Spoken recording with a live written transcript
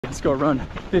Let's go run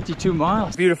 52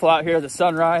 miles. Beautiful out here, the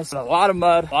sunrise, a lot of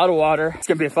mud, a lot of water. It's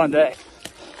gonna be a fun day.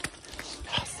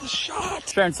 That's the shot.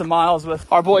 Sharing some miles with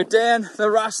our boy Dan, the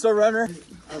Rasta runner.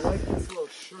 I like this little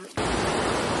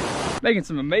shirt. Making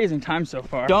some amazing time so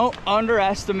far. Don't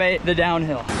underestimate the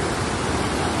downhill.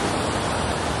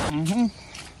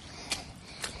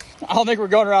 I don't think we're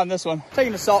going around this one.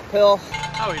 Taking the salt pill.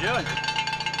 How are we doing?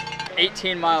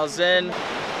 18 miles in.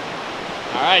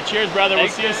 All right, cheers, brother. We'll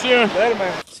see you soon. Later,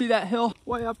 man. See that hill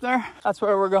way up there? That's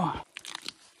where we're going.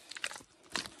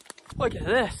 Look at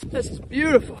this. This is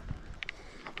beautiful.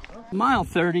 Mile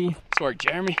 30. Nice work,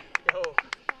 Jeremy.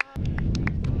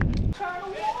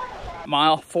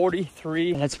 Mile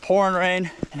 43, and it's pouring rain,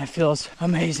 and it feels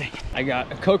amazing. I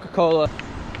got a Coca-Cola.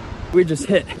 We just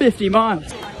hit 50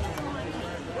 miles. Woo,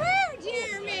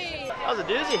 Jeremy! That was a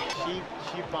doozy. She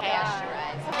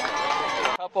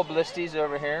Couple blisties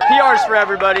over here. PRs for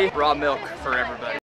everybody. Raw milk for everybody.